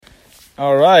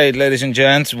All right, ladies and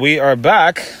gents, we are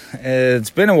back. It's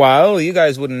been a while. You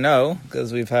guys wouldn't know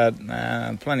because we've had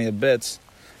plenty of bits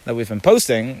that we've been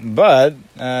posting. But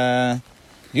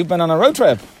you've been on a road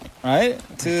trip, right?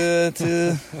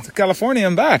 To California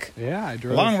and back. Yeah, I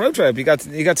drove. Long road trip. You got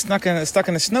stuck in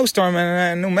a snowstorm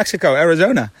in New Mexico,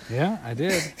 Arizona. Yeah, I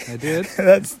did.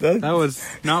 That was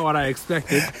not what I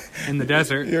expected in the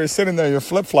desert. You were sitting there, your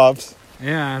flip-flops.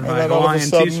 Yeah, and my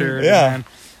Hawaiian t-shirt. Yeah.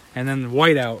 And then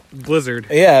whiteout, blizzard.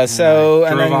 Yeah, so...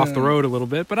 And drove off the road a little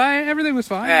bit, but everything was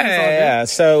fine. Yeah.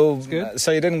 So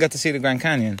you didn't get to see the Grand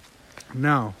Canyon?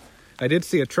 No. I did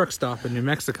see a truck stop in New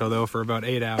Mexico, though, for about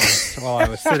 8 hours while I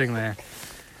was sitting there.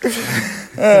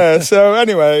 So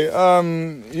anyway,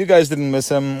 you guys didn't miss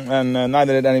him, and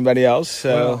neither did anybody else.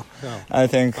 So no. I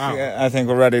think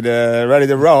we're ready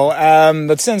to roll.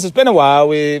 But since it's been a while,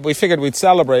 we figured we'd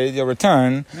celebrate your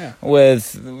return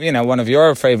with one of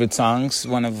your favorite songs,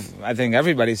 one of I think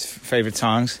everybody's favorite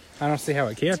songs. I don't see how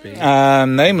it can't be.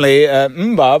 Namely,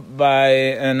 MMMBop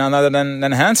by none other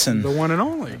than Hanson, the one and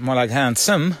only. More like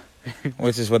Handsome,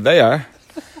 which is what they are.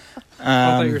 I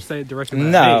thought you were saying directly.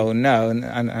 No.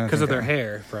 Because of their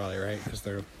hair, probably, right? Because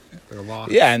they're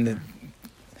locks. Yeah, and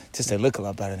just they look a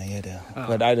lot better than you do. Oh.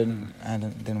 But I didn't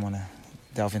want to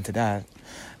delve into that.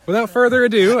 Without further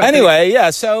ado.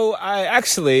 So I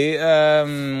actually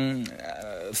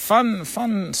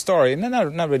fun story. No,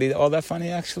 not really all that funny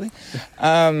actually.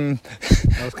 I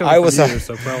was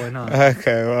so probably not.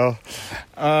 Okay, well,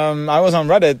 I was on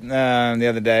Reddit the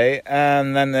other day,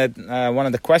 and then one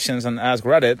of the questions on Ask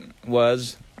Reddit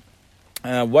was,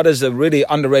 what is a really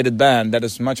underrated band that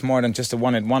is much more than just a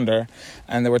one-hit wonder?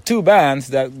 And there were two bands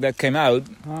that came out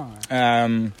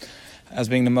as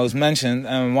being the most mentioned,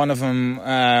 and one of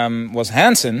them was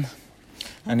Hanson,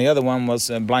 and the other one was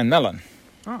Blind Melon.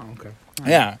 Oh, okay.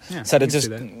 Yeah. So that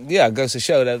just goes to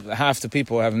show that half the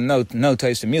people have no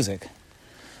taste in music.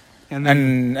 And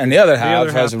the other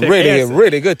half has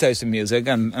really good taste in music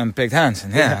and picked Hanson.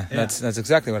 Yeah. That's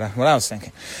exactly what I was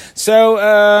thinking. So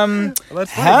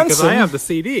that's funny because I have the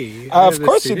CD. Of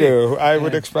course you do. I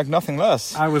would expect nothing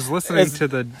less. I was listening to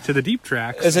the deep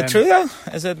tracks. Is it true though?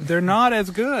 They're not as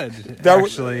good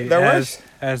actually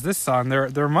as this song.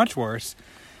 They're much worse.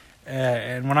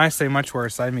 And when I say much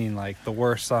worse, I mean like the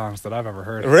worst songs that I've ever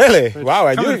heard. Really? Wow,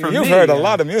 you've heard a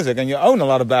lot of music and you own a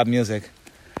lot of bad music.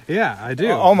 Yeah, I do.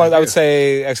 Almost, I would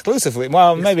say exclusively.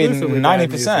 Well, maybe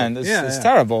 90%. It's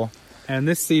terrible. And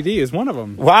this CD is one of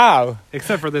them. Wow.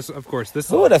 Except for this, of course. This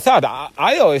song. Who would have thought?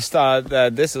 I always thought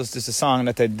that this was just a song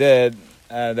that they did.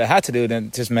 They had to do to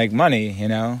just make money,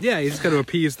 Yeah, you just got to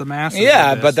appease the masses.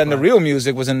 Yeah, but then the real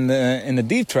music was in the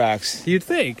deep tracks. You'd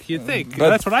think. But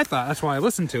that's what I thought. That's why I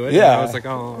listened to it. Yeah. And I was like,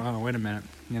 oh, wait a minute,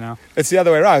 It's the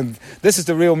other way around. This is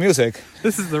the real music.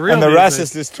 This is the real music. And the music. rest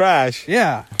is just trash.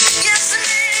 Yeah.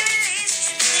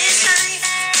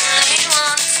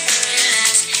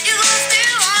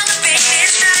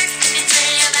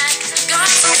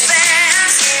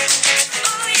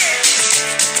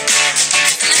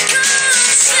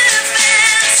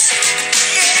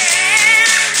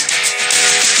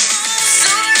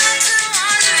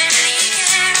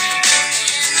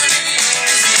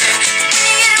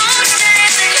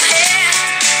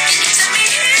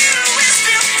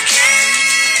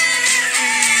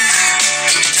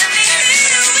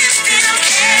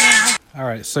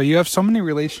 So you have so many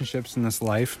relationships in this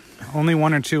life. Only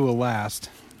one or two will last.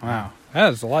 Wow.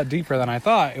 That is a lot deeper than I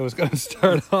thought it was going to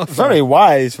start off. Very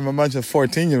wise from a bunch of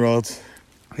 14-year-olds.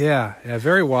 Yeah,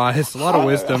 very wise. A lot of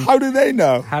wisdom. How do they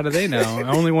know?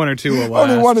 Only one or two will last.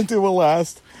 Only one or two will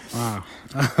last. Wow.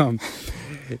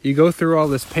 You go through all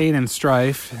this pain and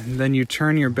strife, and then you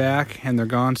turn your back, and they're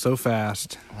gone so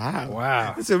fast.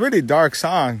 Wow. It's a really dark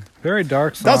song. Very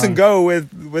dark song. Doesn't go with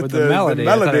the melody.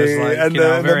 And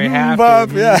the very happy.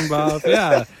 MMMBop,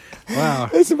 yeah. Wow.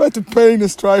 It's about the pain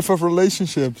and strife of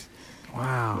relationships.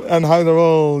 Wow. And how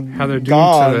they're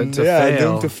doomed to fail.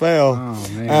 Doomed to fail. Oh,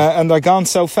 man. And they're gone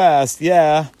so fast.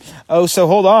 Yeah. Oh, so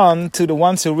hold on to the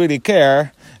ones who really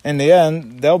care. In the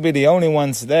end, they'll be the only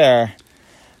ones there.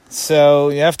 So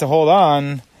you have to hold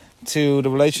on to the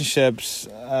relationships,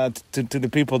 to the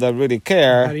people that really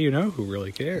care. How do you know who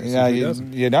really cares? Yeah,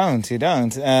 you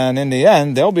don't. And in the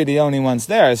end, they'll be the only ones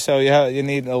there. So you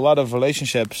need a lot of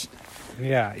relationships.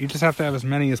 Yeah, you just have to have as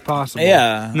many as possible.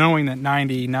 Yeah. Knowing that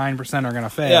 99% are going to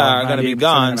fail. Yeah, are going to be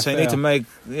gone. So you need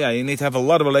to have a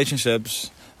lot of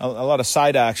relationships, a lot of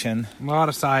side action.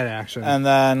 And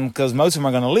then, because most of them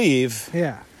are going to leave.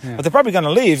 Yeah. But they're probably going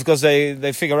to leave because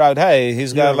they figure out, hey,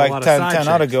 he's got like 10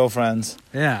 other girlfriends.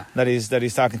 Yeah. That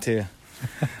he's talking to.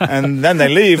 And then they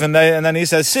leave, and then he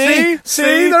says, see,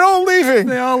 they're all leaving.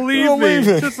 They all leave me,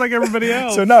 just like everybody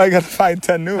else. So now I got to find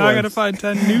 10 new ones. I got to find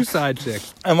 10 new side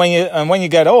chicks. And when you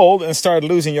get old and start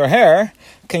losing your hair,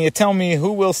 can you tell me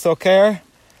who will still care?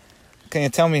 Can you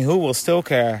tell me who will still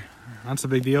care? That's a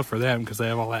big deal for them because they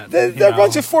have all that. They're a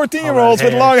bunch of 14-year-olds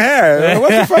with long hair.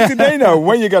 What the fuck do they know?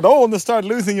 When you get old and start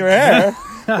losing your hair,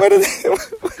 what do they?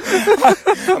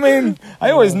 I mean,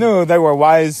 I always knew they were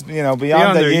wise, beyond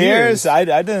their years. I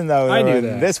didn't know they were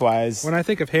this wise. When I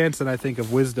think of Hanson, I think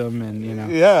of wisdom, and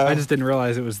I just didn't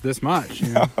realize it was this much.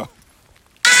 You know?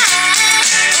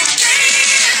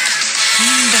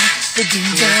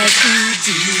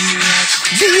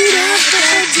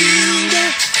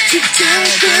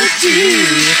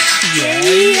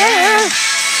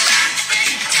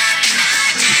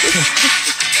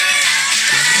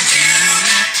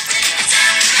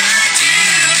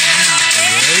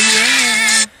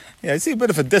 Yeah, I see a bit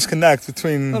of a disconnect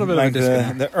between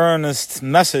the earnest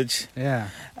message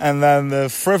and then the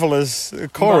frivolous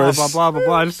chorus. Blah, blah, blah,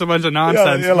 blah, just a bunch of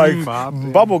nonsense. Yeah, like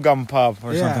bubblegum pop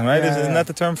or something, right? Isn't that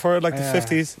the term for it, like the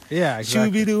 50s? Yeah,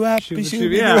 exactly.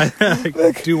 Shooby-doo-wop,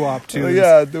 like doo-wop tunes.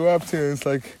 Yeah, doo-wop tunes,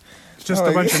 like... It's just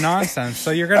a bunch of nonsense. So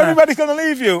you're gonna... Everybody's gonna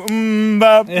leave you.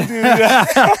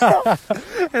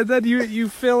 And then you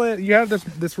fill it. You have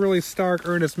this really stark,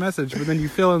 earnest message, but then you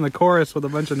fill in the chorus with a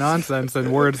bunch of nonsense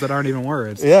and words that aren't even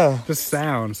words. Yeah, just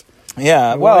sounds.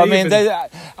 Yeah. Well, I mean,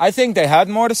 I think they had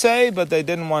more to say, but they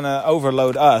didn't want to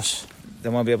overload us. They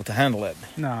won't be able to handle it.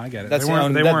 No, I get it. They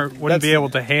wouldn't be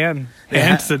able to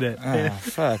answer it. Oh,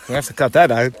 fuck. We have to cut that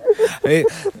out.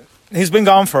 He's been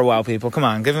gone for a while, people. Come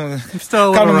on, give him... He's still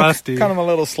a little rusty. Cut him a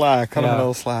little slack. Cut him a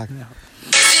little slack. Yeah.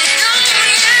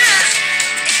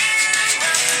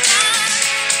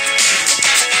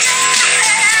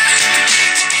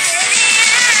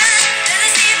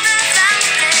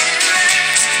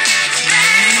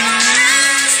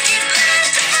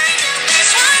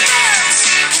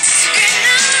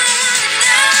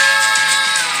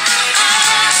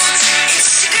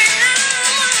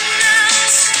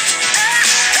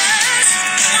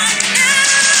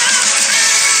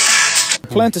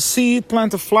 Plant a seed,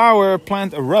 plant a flower,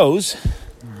 plant a rose.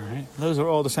 All right. Those are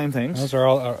all the same things. Those are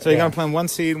all. So you're going to plant one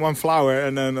seed, one flower,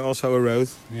 and then also a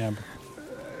rose. Yeah.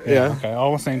 Yeah. Okay,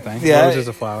 all the same thing. Yeah. Rose is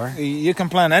a flower. You can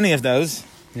plant any of those.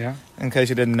 Yeah. In case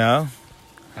you didn't know.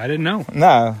 I didn't know.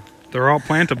 No. They're all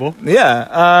plantable.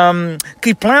 Yeah.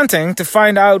 Keep planting to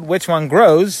find out which one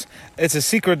grows. It's a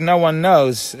secret no one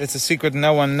knows. It's a secret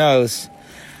no one knows.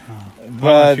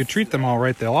 Well, if you treat them all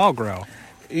right, they'll all grow.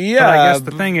 Yeah, but I guess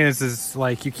the thing is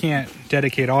like you can't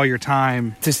dedicate all your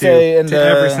time to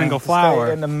every single flower.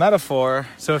 Stay in the metaphor.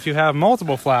 So if you have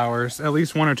multiple flowers, at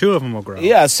least one or two of them will grow.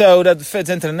 Yeah, so that fits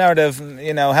into the narrative.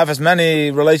 Have as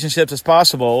many relationships as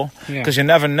possible because you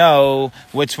never know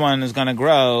which one is going to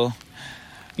grow.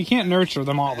 You can't nurture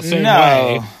them all the same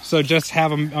way. So just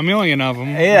have a million of them.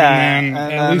 Yeah, and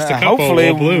then at least a couple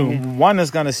will bloom. One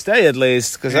is going to stay at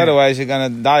least, because otherwise you're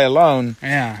going to die alone.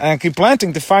 Yeah. And keep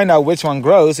planting to find out which one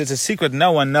grows. It's a secret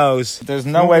no one knows. There's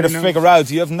no way to figure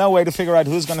out. You have no way to figure out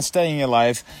who's going to stay in your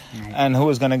life and who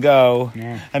is going to go.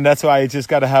 Yeah. And that's why you just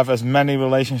got to have as many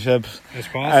relationships as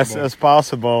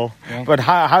possible. Yeah. But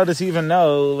how does he even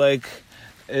know, like...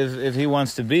 If he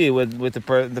wants to be with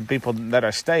the people that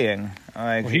are staying,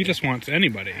 well, he just wants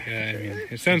anybody. I mean,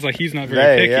 it sounds like he's not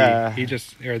very picky. Yeah. He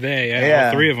just all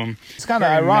three of them. It's kind of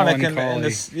ironic in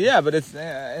this, but it's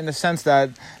in the sense that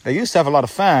they used to have a lot of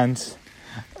fans,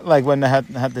 like when they had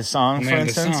this song, for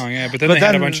instance. But then they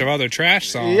had a bunch of other trash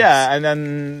songs. Yeah, and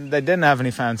then they didn't have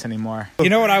any fans anymore. You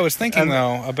know what I was thinking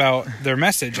though about their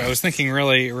message? I was thinking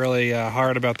really, really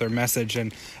hard about their message,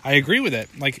 and I agree with it.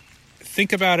 Like.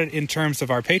 Think about it in terms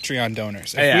of our Patreon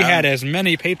donors. If we had as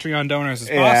many Patreon donors as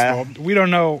possible, we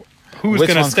don't know who's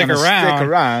going to stick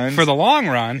around for the long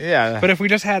run. Yeah. But if we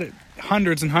just had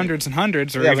hundreds and hundreds and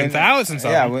hundreds or even thousands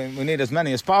of them. Yeah, we need as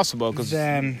many as possible because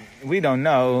then we don't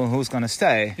know who's going to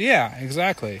stay. Yeah,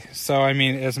 exactly. So, I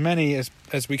mean, as many as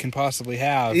we can possibly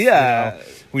have. Yeah.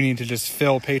 We need to just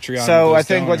fill Patreon. So I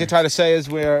think what you try to say is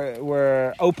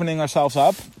we're opening ourselves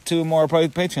up to more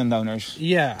Patreon donors.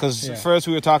 Yeah. Because first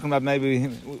we were talking about maybe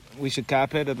we should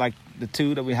cap it at like the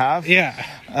 2 that we have. Yeah.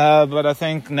 But I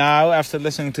think now after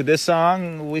listening to this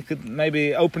song, we could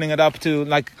maybe opening it up to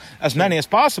like as many as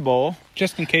possible.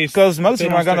 Just in case. Because most of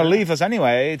them are going to leave us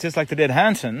anyway, just like they did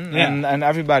Hanson and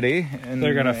everybody in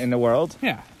the world.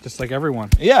 Yeah. Just like everyone.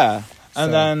 Yeah.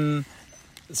 And then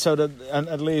so that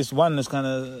at least one is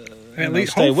gonna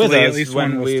stay with us at least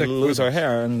when one we lose our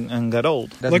hair and get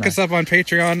old. Look us up on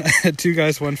Patreon at 2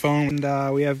 Guys 1 Phone,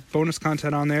 and we have bonus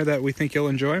content on there that we think you'll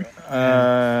enjoy.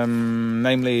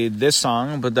 Namely this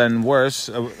song, but then worse,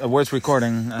 a worse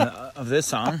recording of this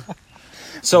song.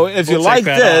 So if you like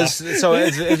this,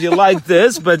 if you like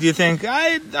this, but you think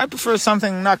I prefer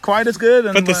something not quite as good,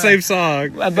 and, but the same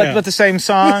song, but the same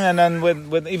song, and then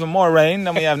with even more rain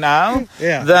than we have now,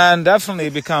 yeah, then definitely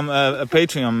become a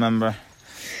Patreon member.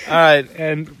 All right,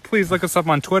 and please look us up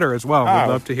on Twitter as well.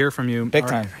 We'd love to hear from you. Big Our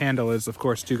time. handle is, of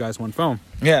course, 2 Guys 1 Phone.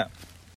 Yeah.